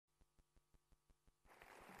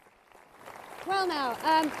Well, now,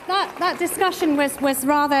 that discussion was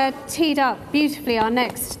rather teed up beautifully, our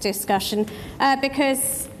next discussion,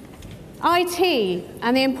 because IT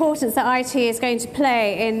and the importance that IT is going to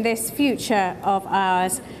play in this future of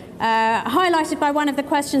ours, highlighted by one of the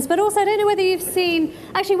questions, but also I don't know whether you've seen,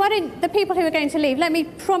 actually, why don't the people who are going to leave, let me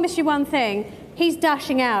promise you one thing, he's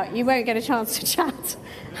dashing out, you won't get a chance to chat.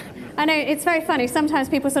 I know, it's very funny. Sometimes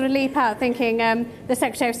people sort of leap out thinking the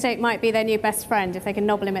Secretary of State might be their new best friend if they can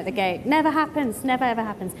nobble him at the gate. Never happens, never ever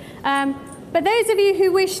happens. But those of you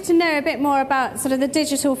who wish to know a bit more about sort of the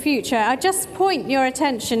digital future, I just point your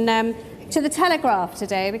attention to the Telegraph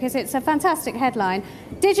today, because it's a fantastic headline.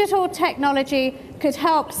 Digital technology could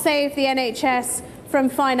help save the NHS from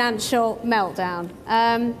financial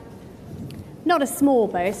meltdown. Not a small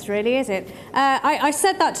boast, really, is it? I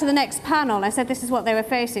said that to the next panel. I said this is what they were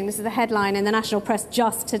facing. This is the headline in the national press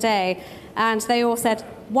just today. And they all said,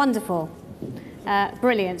 wonderful,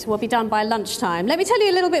 brilliant, will be done by lunchtime. Let me tell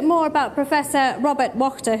you a little bit more about Professor Robert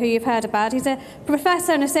Wachter, who you've heard about. He's a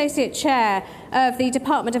professor and associate chair of the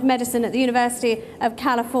Department of Medicine at the University of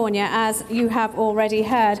California, as you have already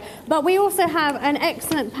heard. But we also have an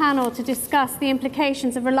excellent panel to discuss the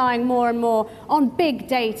implications of relying more and more on big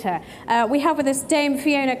data. We have with us Dame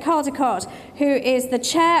Fiona Caldicott, who is the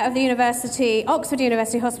chair of the Oxford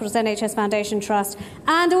University Hospitals NHS Foundation Trust,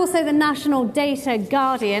 and also the National Data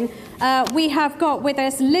Guardian. We have got with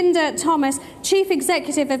us Lynda Thomas, Chief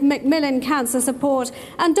Executive of Macmillan Cancer Support,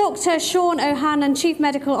 and Dr. Shaun O'Hanlon, Chief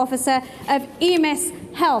Medical Officer of EMIS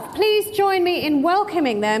Health. Please join me in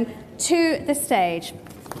welcoming them to the stage.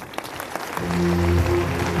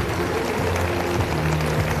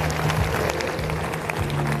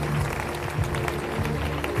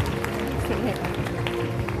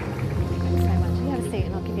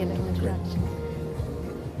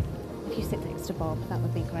 Bob, that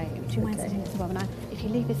would be great. Would you mind sitting next to Bob? And if you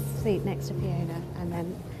leave his seat next to Fiona, and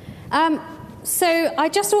then... so I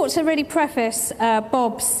just ought to really preface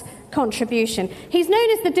Bob's contribution. He's known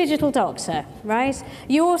as the digital doctor, right?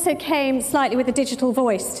 You also came slightly with a digital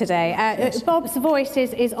voice today. Yes. Bob's voice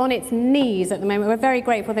is on its knees at the moment. We're very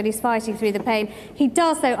grateful that he's fighting through the pain. He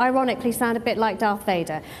does, though, ironically sound a bit like Darth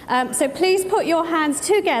Vader. So please put your hands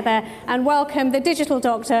together and welcome the digital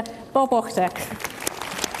doctor, Bob Wachter.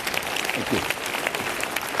 Thank you.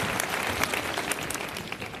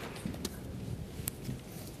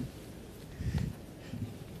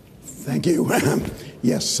 Thank you.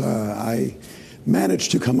 Yes, I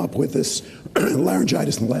managed to come up with this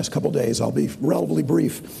laryngitis in the last couple of days. I'll be relatively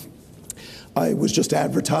brief. I was just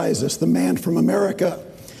advertised as the man from America.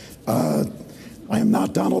 I am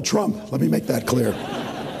not Donald Trump. Let me make that clear.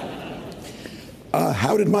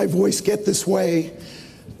 How did my voice get this way?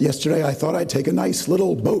 Yesterday, I thought I'd take a nice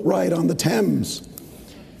little boat ride on the Thames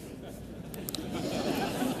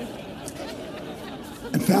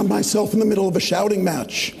and found myself in the middle of a shouting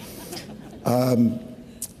match. I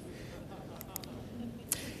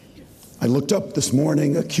looked up this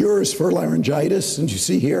morning cures for laryngitis, and you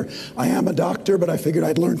see here, I am a doctor, but I figured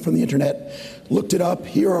I'd learn from the internet. Looked it up.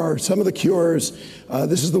 Here are some of the cures.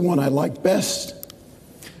 This is the one I liked best.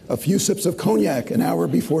 A few sips of cognac an hour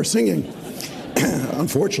before singing.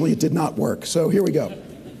 Unfortunately, it did not work. So here we go.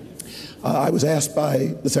 I was asked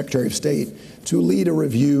by the Secretary of State to lead a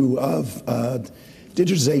review of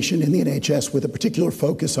digitization in the NHS with a particular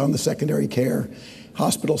focus on the secondary care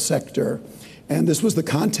hospital sector. And this was the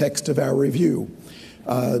context of our review.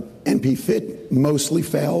 NP-FIT mostly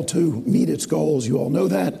failed to meet its goals. You all know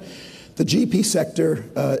that. The GP sector,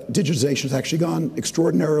 digitization has actually gone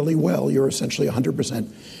extraordinarily well. You're essentially 100%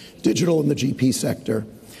 digital in the GP sector.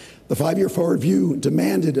 The 5-year forward view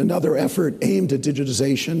demanded another effort aimed at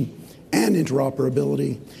digitization and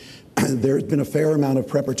interoperability. There's been a fair amount of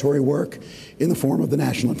preparatory work in the form of the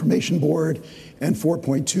National Information Board and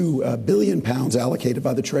 £4.2 billion allocated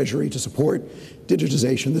by the Treasury to support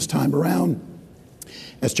digitization this time around.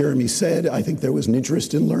 As Jeremy said, I think there was an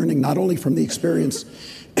interest in learning not only from the experience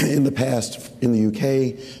in the past in the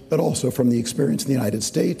UK, but also from the experience in the United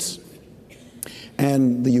States.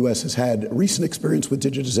 And the US has had recent experience with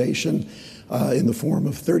digitization in the form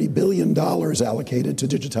of $30 billion allocated to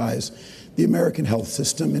digitize the American health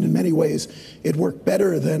system. And in many ways, it worked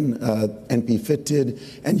better than NP-FIT did,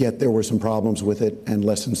 and yet there were some problems with it and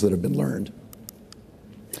lessons that have been learned.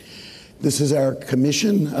 This is our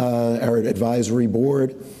commission, our advisory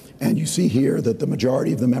board, and you see here that the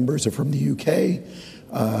majority of the members are from the UK,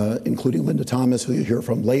 including Lynda Thomas, who you'll hear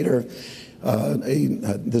from later.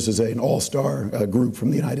 This is an all-star group from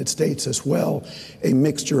the United States as well, a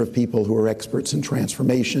mixture of people who are experts in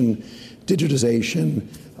transformation, digitization,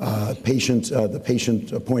 the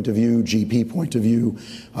patient point of view, GP point of view,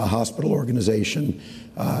 hospital organization,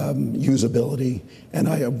 usability, and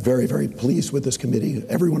I am very, very pleased with this committee.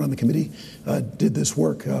 Everyone on the committee did this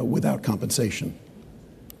work without compensation.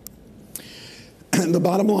 And the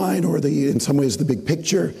bottom line, or in some ways the big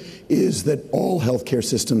picture, is that all healthcare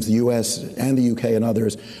systems, the US and the UK and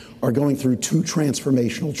others, are going through two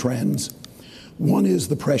transformational trends. One is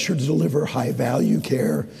the pressure to deliver high-value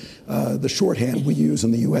care, the shorthand we use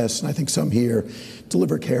in the US, and I think some here,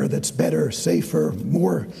 deliver care that's better, safer,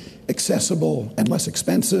 more accessible, and less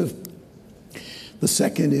expensive. The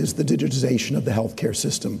second is the digitization of the healthcare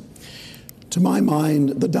system. To my mind,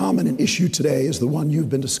 the dominant issue today is the one you've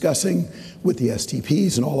been discussing with the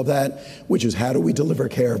STPs and all of that, which is how do we deliver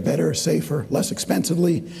care better, safer, less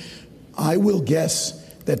expensively? I will guess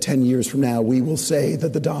that 10 years from now, we will say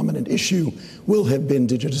that the dominant issue will have been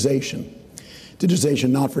digitization. Digitization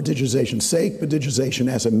not for digitization's sake, but digitization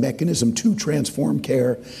as a mechanism to transform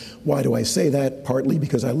care. Why do I say that? Partly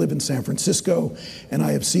because I live in San Francisco, and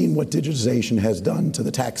I have seen what digitization has done to the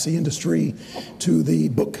taxi industry, to the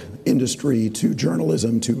book industry, to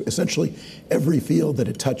journalism, to essentially every field that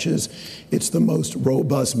it touches. It's the most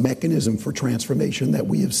robust mechanism for transformation that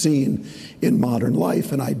we have seen in modern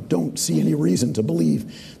life, and I don't see any reason to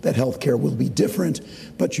believe that healthcare will be different,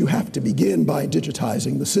 but you have to begin by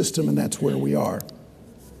digitizing the system, and that's where we are.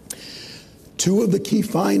 Two of the key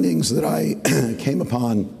findings that I came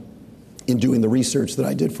upon in doing the research that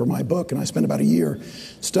I did for my book, and I spent about a year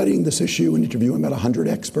studying this issue and interviewing about 100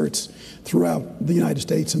 experts throughout the United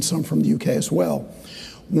States and some from the UK as well.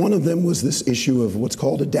 One of them was this issue of what's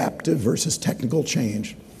called adaptive versus technical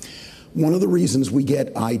change. One of the reasons we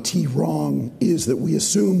get IT wrong is that we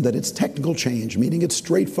assume that it's technical change, meaning it's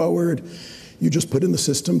straightforward. You just put in the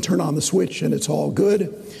system, turn on the switch, and it's all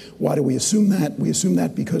good. Why do we assume that? We assume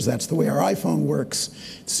that because that's the way our iPhone works.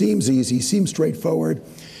 It seems easy, seems straightforward.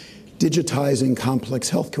 Digitizing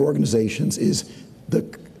complex healthcare organizations is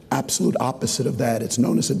the absolute opposite of that. It's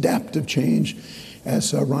known as adaptive change.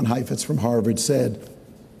 As Ron Heifetz from Harvard said,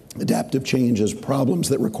 adaptive change is problems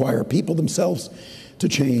that require people themselves to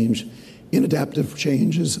change. In adaptive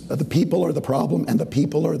changes, the people are the problem and the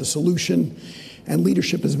people are the solution. And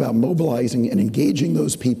leadership is about mobilizing and engaging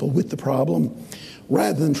those people with the problem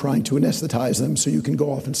rather than trying to anesthetize them so you can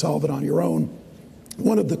go off and solve it on your own.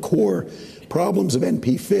 One of the core problems of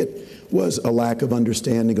NP-FIT was a lack of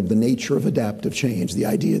understanding of the nature of adaptive change, the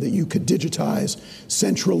idea that you could digitize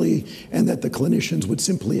centrally and that the clinicians would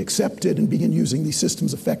simply accept it and begin using these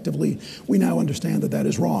systems effectively. We now understand that that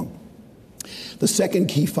is wrong. The second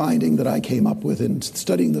key finding that I came up with in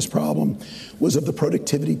studying this problem was of the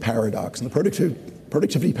productivity paradox. And the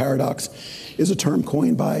productivity paradox is a term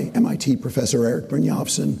coined by MIT professor Eric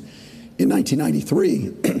Brynjolfsson in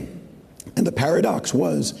 1993. And the paradox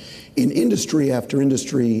was, in industry after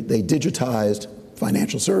industry, they digitized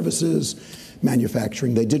financial services,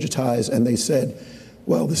 manufacturing, they digitized, and they said,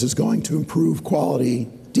 well, this is going to improve quality,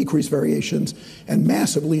 decrease variations, and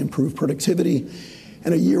massively improve productivity.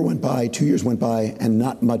 And a year went by, 2 years went by, and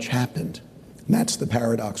not much happened. And that's the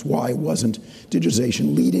paradox. Why wasn't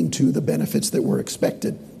digitization leading to the benefits that were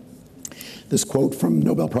expected? This quote from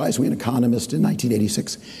Nobel Prize-winning economist in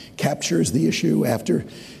 1986 captures the issue. After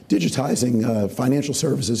digitizing financial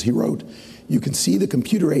services, he wrote, "You can see the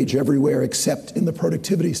computer age everywhere except in the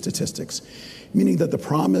productivity statistics," meaning that the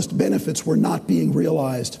promised benefits were not being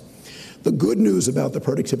realized. The good news about the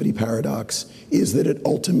productivity paradox is that it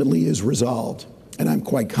ultimately is resolved. And I'm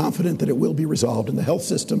quite confident that it will be resolved in the health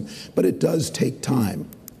system, but it does take time.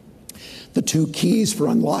 The two keys for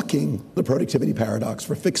unlocking the productivity paradox,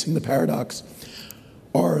 for fixing the paradox,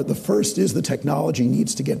 are the first is the technology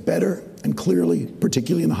needs to get better, and clearly,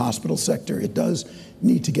 particularly in the hospital sector, it does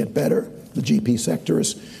need to get better. The GP sector,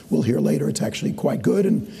 as we'll hear later, it's actually quite good,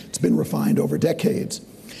 and it's been refined over decades.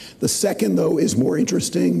 The second, though, is more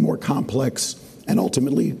interesting, more complex, and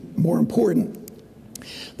ultimately more important.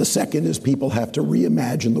 The second is people have to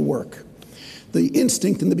reimagine the work. The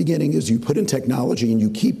instinct in the beginning is you put in technology and you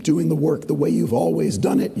keep doing the work the way you've always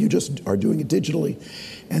done it. You just are doing it digitally.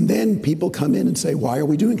 And then people come in and say, why are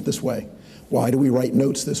we doing it this way? Why do we write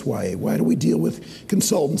notes this way? Why do we deal with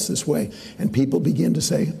consultants this way? And people begin to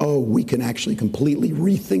say, oh, we can actually completely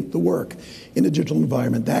rethink the work in a digital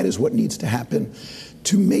environment. That is what needs to happen.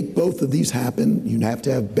 To make both of these happen, you have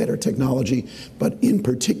to have better technology, but in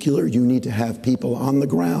particular, you need to have people on the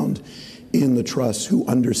ground in the trusts who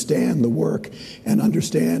understand the work and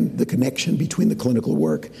understand the connection between the clinical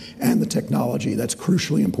work and the technology. That's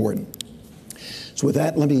crucially important. So with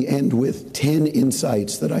that, let me end with 10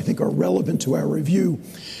 insights that I think are relevant to our review.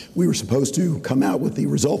 We were supposed to come out with the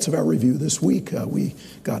results of our review this week. We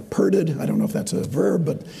got PERDA'd. I don't know if that's a verb,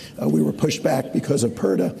 but we were pushed back because of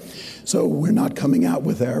PERDA. So we're not coming out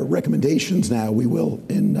with our recommendations now. We will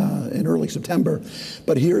in early September.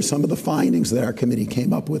 But here are some of the findings that our committee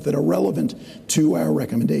came up with that are relevant to our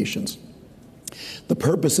recommendations. The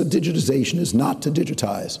purpose of digitization is not to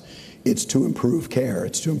digitize. It's to improve care.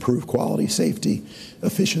 It's to improve quality, safety,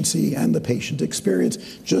 efficiency, and the patient experience.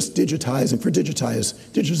 Just digitizing for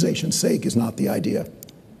digitization's sake is not the idea.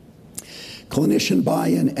 Clinician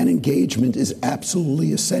buy-in and engagement is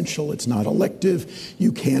absolutely essential. It's not elective.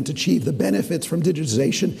 You can't achieve the benefits from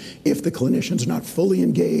digitization if the clinicians are not fully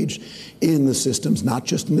engaged in the systems, not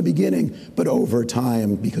just in the beginning, but over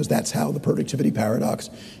time, because that's how the productivity paradox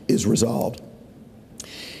is resolved.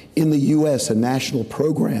 In the U.S., a national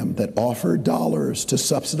program that offered dollars to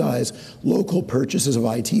subsidize local purchases of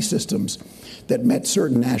IT systems that met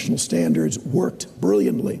certain national standards worked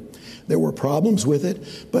brilliantly. There were problems with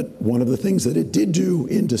it, but one of the things that it did do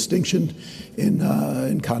in distinction,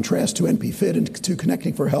 in contrast to NPFIT and to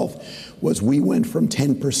Connecting for Health, was we went from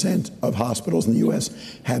 10% of hospitals in the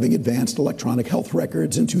U.S. having advanced electronic health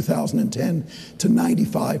records in 2010 to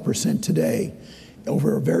 95% today,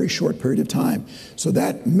 over a very short period of time. So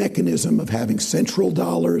that mechanism of having central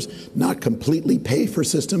dollars not completely pay for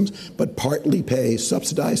systems, but partly pay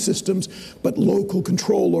subsidized systems, but local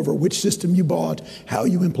control over which system you bought, how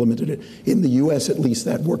you implemented it. In the U.S., at least,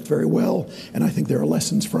 that worked very well, and I think there are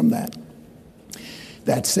lessons from that.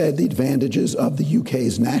 That said, the advantages of the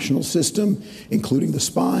UK's national system, including the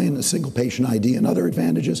spine, the single patient ID, and other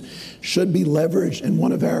advantages, should be leveraged, and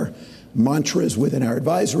one of our mantras within our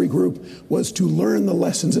advisory group was to learn the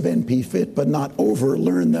lessons of NPFIT, but not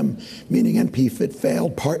over-learn them, meaning NPFIT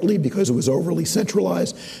failed partly because it was overly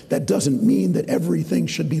centralized. That doesn't mean that everything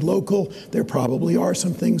should be local. There probably are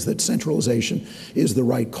some things that centralization is the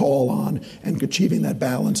right call on, and achieving that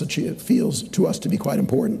balance feels to us to be quite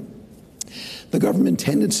important. The government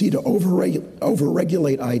tendency to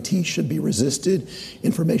overregulate IT should be resisted.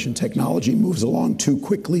 Information technology moves along too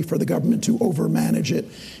quickly for the government to overmanage it.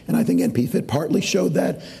 And I think NPFIT partly showed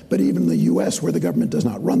that. But even in the U.S., where the government does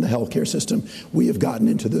not run the healthcare system, we have gotten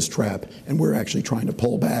into this trap, and we're actually trying to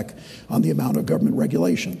pull back on the amount of government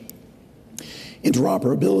regulation.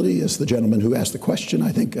 Interoperability, as the gentleman who asked the question,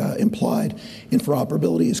 I think, implied,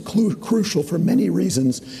 interoperability is crucial for many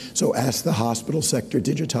reasons. So as the hospital sector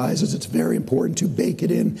digitizes, it's very important to bake it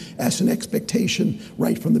in as an expectation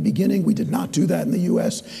right from the beginning. We did not do that in the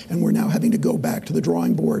U.S., and we're now having to go back to the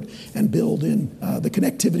drawing board and build in the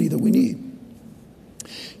connectivity that we need.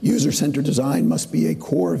 User-centered design must be a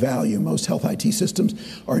core value. Most health IT systems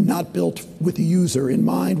are not built with the user in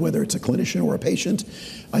mind, whether it's a clinician or a patient.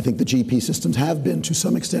 I think the GP systems have been to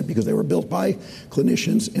some extent because they were built by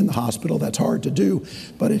clinicians in the hospital. That's hard to do,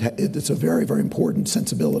 but it's a very, very important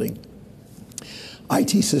sensibility.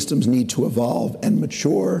 IT systems need to evolve and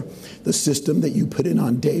mature. The system that you put in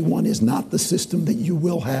on day one is not the system that you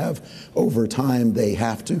will have over time. They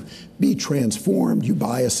have to be transformed. You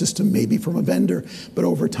buy a system maybe from a vendor, but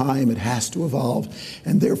over time it has to evolve.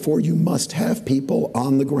 And therefore you must have people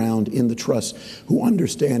on the ground in the trust who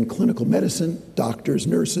understand clinical medicine, doctors,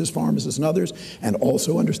 nurses, pharmacists, and others, and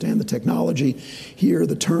also understand the technology. Here,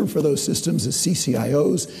 the term for those systems is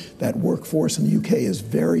CCIOs. That workforce in the UK is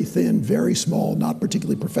very thin, very small, not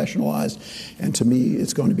particularly professionalized. And to me,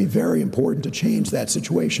 it's going to be very important to change that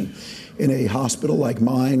situation. In a hospital like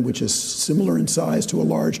mine, which is similar in size to a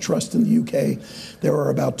large trust in the UK, there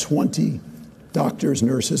are about 20 doctors,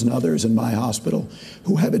 nurses, and others in my hospital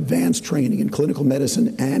who have advanced training in clinical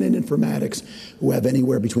medicine and in informatics, who have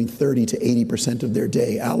anywhere between 30 to 80% of their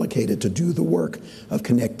day allocated to do the work of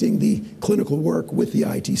connecting the clinical work with the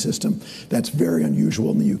IT system. That's very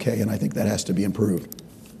unusual in the UK, and I think that has to be improved.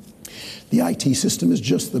 The IT system is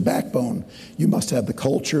just the backbone. You must have the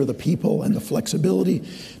culture, the people, and the flexibility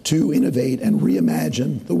to innovate and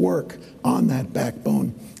reimagine the work on that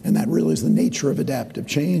backbone. And that really is the nature of adaptive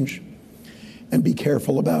change. And be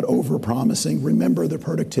careful about over-promising. Remember the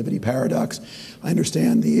productivity paradox. I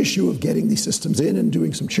understand the issue of getting these systems in and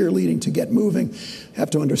doing some cheerleading to get moving. Have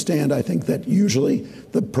to understand, I think, that usually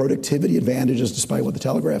the productivity advantages, despite what the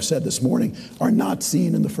Telegraph said this morning, are not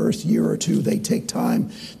seen in the first year or two. They take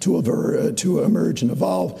time to emerge and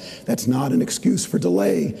evolve. That's not an excuse for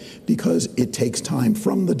delay, because it takes time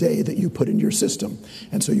from the day that you put in your system.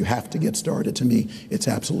 And so you have to get started. To me, it's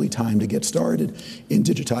absolutely time to get started in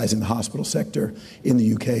digitizing the hospital sector. doctor in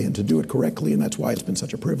the UK and to do it correctly, and that's why it's been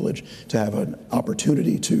such a privilege to have an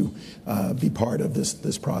opportunity to be part of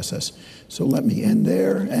this process. So let me end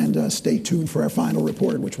there, and stay tuned for our final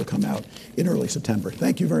report, which will come out in early September.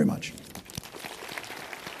 Thank you very much.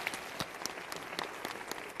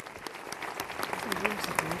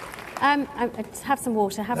 Have some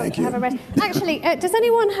water, have a rest. Thank Actually, does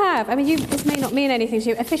anyone have, I mean, this may not mean anything to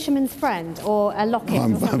you, a fisherman's friend or a locket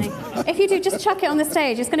or something? If you do, just chuck it on the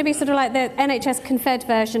stage. It's going to be sort of like the NHS Confed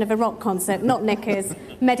version of a rock concert, not knickers,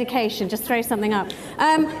 medication, just throw something up.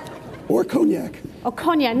 Or cognac. Or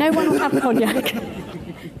cognac, no one will have cognac.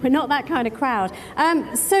 We're not that kind of crowd.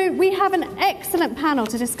 So we have an excellent panel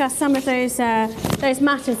to discuss some of those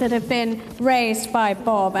matters that have been raised by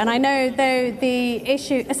Bob. And I know, though, the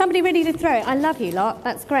issue... Somebody really did throw it. I love you lot.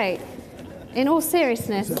 That's great. In all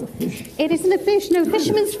seriousness, it isn't a fish. No,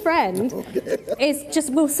 fisherman's friend is just...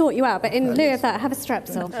 We'll sort you out. But in lieu of that, have a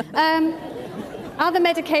Strepsil. Other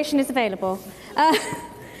medication is available.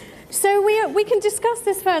 So we can discuss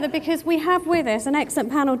this further because we have with us an excellent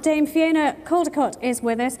panel. Dame Fiona Caldicott is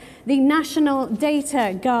with us, the National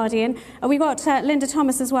Data Guardian. We've got Lynda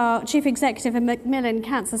Thomas as well, Chief Executive of Macmillan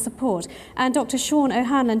Cancer Support, and Dr. Shaun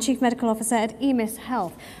O'Hanlon, Chief Medical Officer at EMIS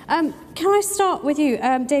Health. Can I start with you,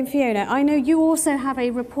 Dame Fiona? I know you also have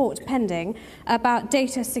a report pending about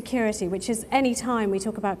data security, which is any time we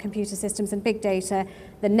talk about computer systems and big data,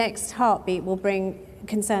 the next heartbeat will bring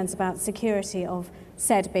concerns about security of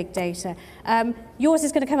said big data. Yours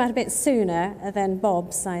is going to come out a bit sooner than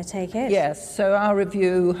Bob's, I take it? Yes, so our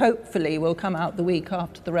review hopefully will come out the week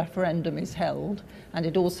after the referendum is held, and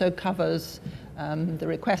it also covers the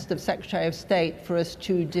request of Secretary of State for us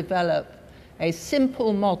to develop a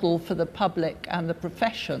simple model for the public and the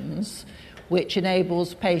professions which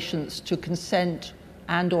enables patients to consent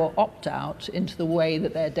and or opt out into the way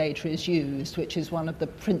that their data is used, which is one of the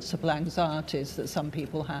principal anxieties that some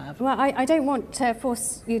people have. Well, I don't want to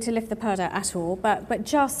force you to lift the purdah at all, but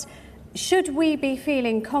just, should we be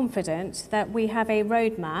feeling confident that we have a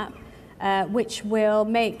roadmap which will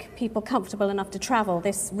make people comfortable enough to travel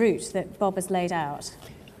this route that Bob has laid out?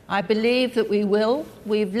 I believe that we will.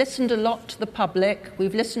 We've listened a lot to the public,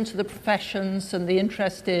 we've listened to the professions and the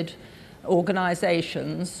interested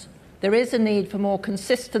organisations. There is a need for more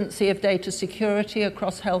consistency of data security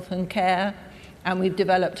across health and care, and we've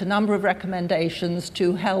developed a number of recommendations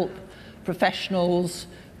to help professionals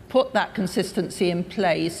put that consistency in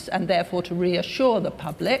place and therefore to reassure the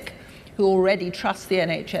public, who already trust the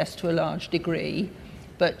NHS to a large degree,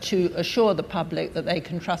 but to assure the public that they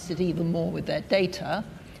can trust it even more with their data.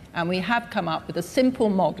 And we have come up with a simple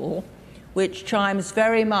model which chimes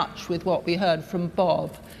very much with what we heard from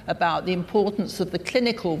Bob about the importance of the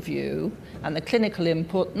clinical view and the clinical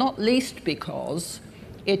input, not least because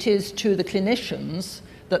it is to the clinicians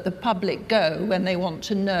that the public go when they want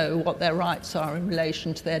to know what their rights are in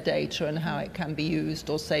relation to their data and how it can be used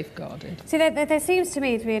or safeguarded. So there seems to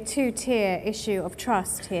me to be a two-tier issue of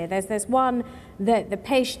trust here. There's one that the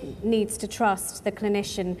patient needs to trust the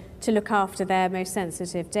clinician to look after their most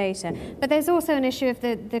sensitive data. But there's also an issue of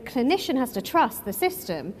the clinician has to trust the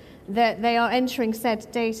system that they are entering said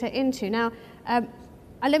data into. Now,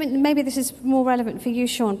 maybe this is more relevant for you,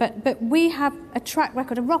 Shaun, but we have a track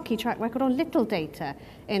record, a rocky track record on little data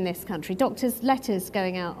in this country. Doctors' letters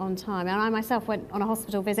going out on time. And I myself went on a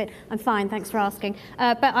hospital visit. I'm fine, thanks for asking.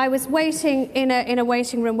 But I was waiting in a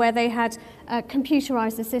waiting room where they had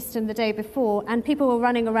computerised the system the day before, and people were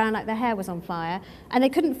running around like their hair was on fire, and they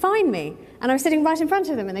couldn't find me. And I was sitting right in front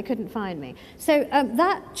of them, and they couldn't find me. So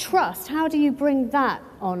that trust, how do you bring that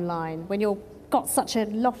online when you've got such a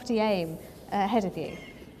lofty aim ahead of you?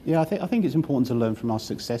 Yeah, I think it's important to learn from our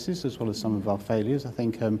successes as well as some of our failures. I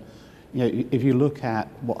think, if you look at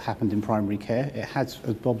what happened in primary care, it has,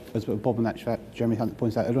 as Bob and Jeremy Hunt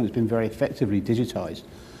points out earlier, it's been very effectively digitised.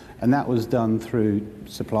 And that was done through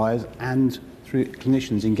suppliers and through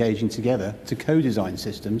clinicians engaging together to co-design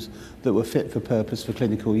systems that were fit for purpose for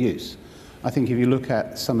clinical use. I think if you look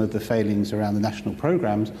at some of the failings around the national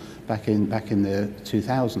programmes back in the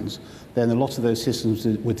 2000s, then a lot of those systems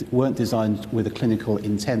weren't designed with a clinical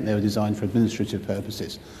intent, they were designed for administrative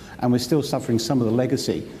purposes. And we're still suffering some of the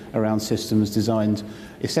legacy around systems designed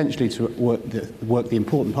essentially to work the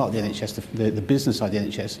important part of the NHS, the business side of the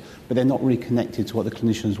NHS, but they're not really connected to what the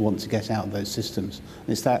clinicians want to get out of those systems. And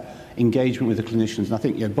it's that engagement with the clinicians, and I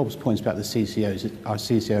think Bob's points about the CCOs, our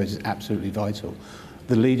CCOs is absolutely vital.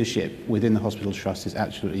 The leadership within the hospital trust is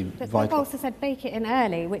absolutely vital. But Bob also said bake it in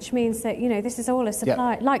early, which means that, this is all a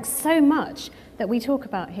supply, like so much that we talk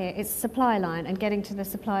about here, it's supply line and getting to the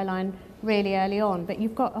supply line really early on. But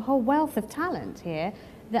you've got a whole wealth of talent here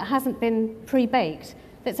that hasn't been pre-baked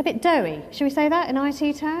that's a bit doughy. Should we say that in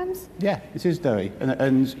IT terms? Yeah, it is doughy,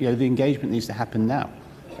 and you know, the engagement needs to happen now.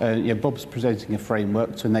 You know, Bob's presenting a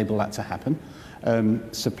framework to enable that to happen.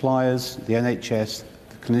 Suppliers, the NHS,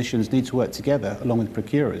 the clinicians need to work together along with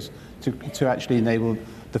procurers to actually enable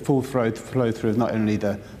the full flow through of not only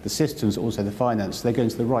the systems, but also the finance. They're going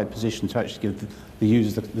to the right position to actually give the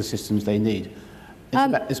users the systems they need.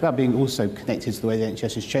 It's about being also connected to the way the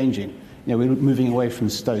NHS is changing. You know, we're moving away from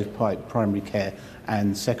stovepipe primary care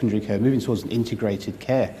and secondary care, moving towards an integrated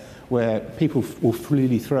care where people will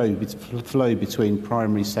freely flow between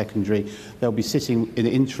primary, secondary. They'll be sitting in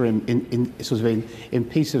interim, in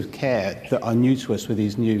piece of care that are new to us with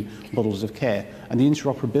these new models of care. And the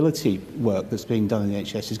interoperability work that's being done in the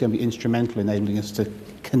NHS is going to be instrumental in enabling us to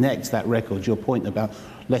connect that record. Your point about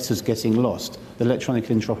letters getting lost, the electronic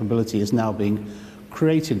interoperability is now being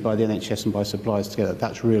created by the NHS and by suppliers together.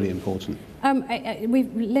 That's really important.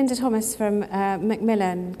 Lynda Thomas from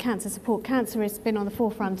Macmillan Cancer Support. Cancer has been on the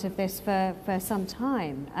forefront of this for some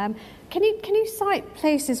time. Can you cite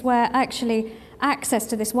places where actually access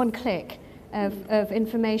to this one click of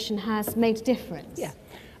information has made a difference? Yeah.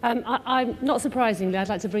 I'm not surprisingly, I'd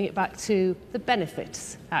like to bring it back to the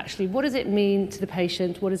benefits, actually. What does it mean to the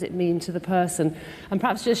patient? What does it mean to the person? And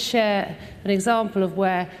perhaps just share an example of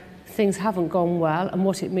where things haven't gone well and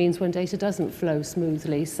what it means when data doesn't flow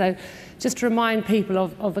smoothly. So just to remind people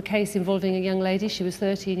of a case involving a young lady. She was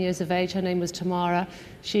 13 years of age. Her name was Tamara.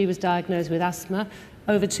 She was diagnosed with asthma.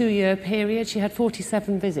 Over a 2-year period, she had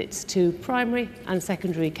 47 visits to primary and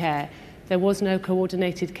secondary care. There was no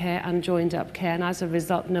coordinated care and joined up care, and as a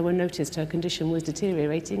result, no one noticed her condition was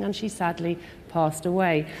deteriorating, and she sadly passed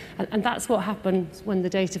away. And that's what happens when the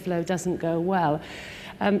data flow doesn't go well.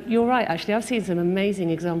 You're right, actually. I've seen some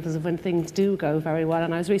amazing examples of when things do go very well,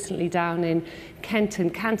 and I was recently down in Kent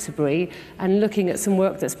and Canterbury and looking at some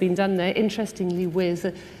work that's been done there, interestingly with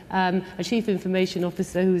a chief information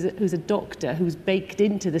officer who's a doctor who's baked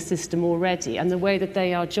into the system already, and the way that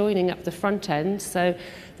they are joining up the front end, so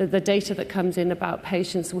the data that comes in about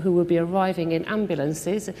patients who will be arriving in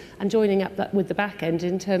ambulances and joining up that with the back end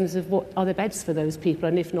in terms of what are the beds for those people,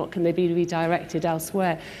 and if not, can they be redirected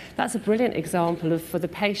elsewhere. That's a brilliant example of, for the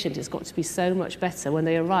patient, it's got to be so much better when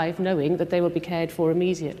they arrive knowing that they will be cared for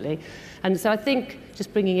immediately. And so I think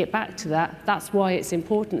just bringing it back to that, that's why it's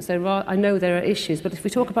important. So I know there are issues, but if we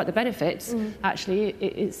talk about the benefits, actually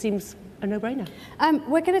it seems a no-brainer.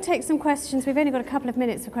 We're going to take some questions. We've only got a couple of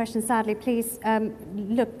minutes for questions, sadly. Please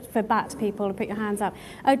look for bat people and put your hands up.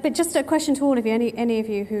 But just a question to all of you, any of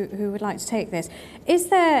you who would like to take this. Is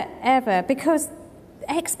there ever, because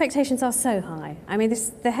expectations are so high, I mean,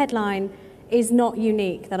 the headline is not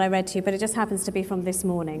unique that I read to you, but it just happens to be from this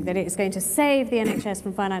morning, that it's going to save the NHS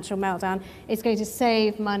from financial meltdown, it's going to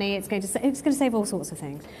save money, it's going to save all sorts of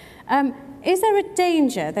things. Is there a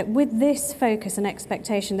danger that with this focus and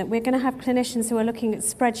expectation that we're going to have clinicians who are looking at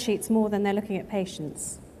spreadsheets more than they're looking at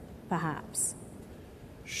patients, perhaps?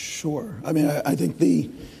 Sure. I mean, I think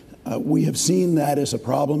we have seen that as a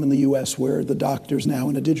problem in the U.S. where the doctors now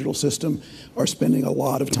in a digital system are spending a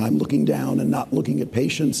lot of time looking down and not looking at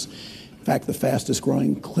patients. In fact, the fastest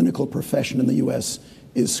growing clinical profession in the U.S.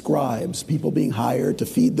 is scribes, people being hired to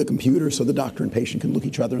feed the computer so the doctor and patient can look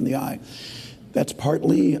each other in the eye. That's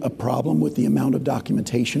partly a problem with the amount of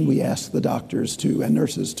documentation we ask the doctors and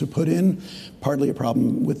nurses to put in, partly a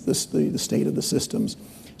problem with the state of the systems.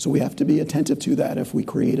 So we have to be attentive to that. If we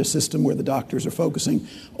create a system where the doctors are focusing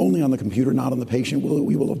only on the computer, not on the patient,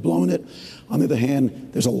 we will have blown it. On the other hand,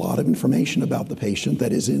 there's a lot of information about the patient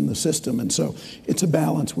that is in the system. And so it's a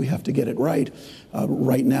balance. We have to get it right.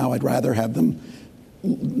 Right now, I'd rather have them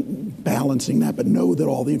balancing that, but know that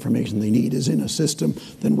all the information they need is in a system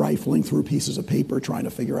than rifling through pieces of paper trying to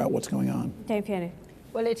figure out what's going on. Dave Fiona.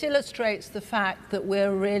 Well, it illustrates the fact that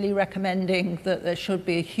we're really recommending that there should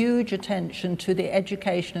be a huge attention to the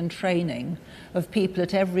education and training of people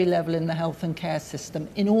at every level in the health and care system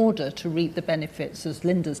in order to reap the benefits, as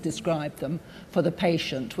Lynda's described them, for the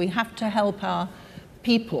patient. We have to help our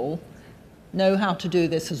people know how to do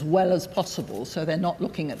this as well as possible so they're not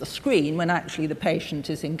looking at the screen when actually the patient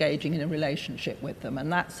is engaging in a relationship with them.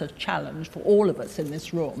 And that's a challenge for all of us in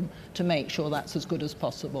this room to make sure that's as good as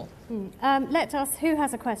possible. Let us, who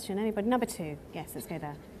has a question? Anybody? Number 2. Yes, let's go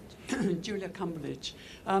there. Julia Cumberledge.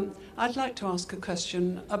 I'd like to ask a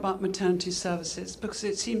question about maternity services because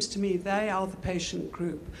it seems to me they are the patient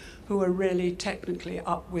group who are really technically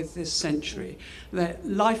up with this century. Their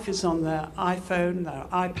life is on their iPhone, their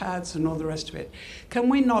iPads and all the rest of it. Can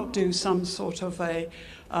we not do some sort of a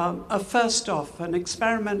first off, an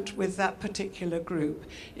experiment with that particular group,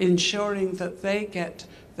 ensuring that they get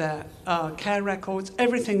their care records,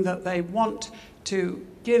 everything that they want to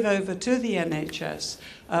give over to the NHS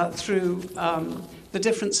through the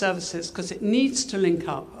different services, because it needs to link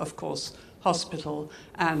up, of course, hospital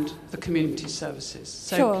and the community services.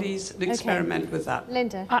 So sure. Please experiment with that.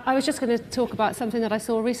 Lynda. I was just going to talk about something that I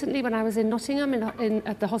saw recently when I was in Nottingham,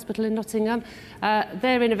 at the hospital in Nottingham.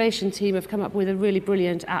 Their innovation team have come up with a really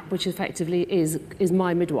brilliant app, which effectively is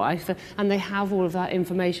My Midwife, and they have all of that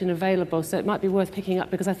information available. So it might be worth picking up,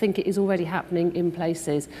 because I think it is already happening in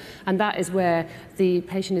places. And that is where the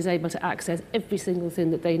patient is able to access every single thing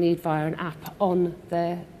that they need via an app on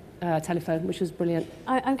their telephone, which was brilliant.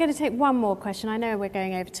 I'm going to take one more question. I know we're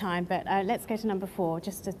going over time, but let's go to number 4.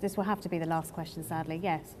 This will have to be the last question, sadly.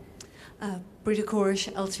 Yes. Brita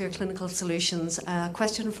Courish, Elsevier Clinical Solutions.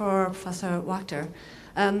 Question for Professor Wachter.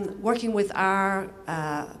 Working with our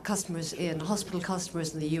hospital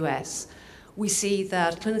customers in the US, we see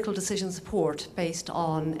that clinical decision support based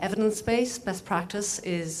on evidence-based best practice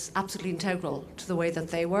is absolutely integral to the way that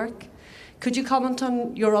they work. Could you comment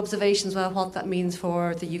on your observations about what that means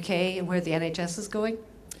for the UK and where the NHS is going?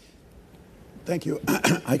 Thank you.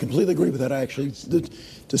 I completely agree with that. Actually, the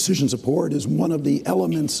decision support is one of the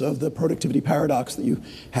elements of the productivity paradox that you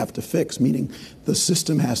have to fix, meaning the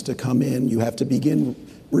system has to come in, you have to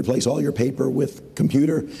replace all your paper with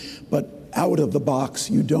computer, but out of the box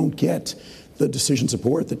you don't get the decision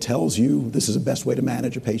support that tells you this is the best way to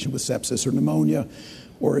manage a patient with sepsis or pneumonia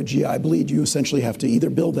or a GI bleed. You essentially have to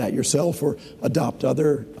either build that yourself or adopt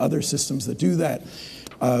other systems that do that.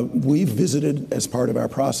 We've visited, as part of our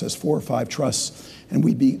process, 4 or 5 trusts, and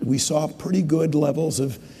we saw pretty good levels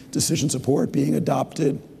of decision support being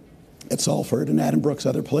adopted at Salford and Addenbrooke's,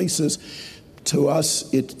 other places. To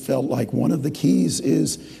us, it felt like one of the keys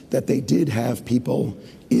is that they did have people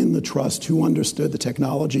in the trust who understood the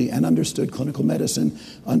technology and understood clinical medicine,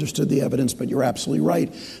 understood the evidence. But you're absolutely right.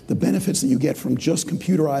 The benefits that you get from just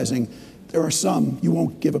computerizing, there are some. You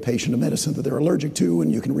won't give a patient a medicine that they're allergic to,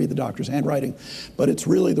 and you can read the doctor's handwriting. But it's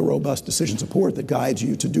really the robust decision support that guides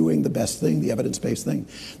you to doing the best thing, the evidence-based thing,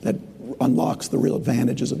 that unlocks the real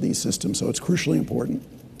advantages of these systems. So it's crucially important.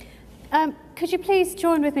 Could you please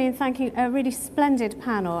join with me in thanking a really splendid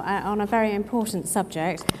panel on a very important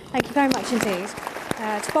subject? Thank you very much indeed.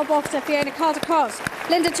 To Bob Wachter, Fiona Caldicott,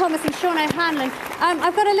 Lynda Thomas and Shaun O'Hanlon.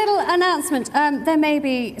 I've got a little announcement. There may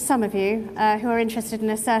be some of you who are interested in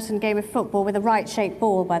a certain game of football with a right-shaped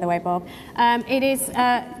ball, by the way, Bob. It is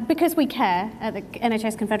because we care at the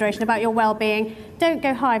NHS Confederation about your well-being. Don't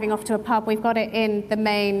go hiving off to a pub. We've got it in the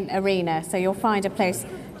main arena, so you'll find a place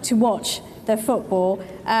to watch the football.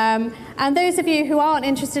 And those of you who aren't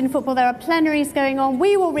interested in football, there are plenaries going on.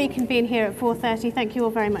 We will reconvene here at 4:30. Thank you all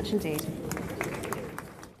very much indeed.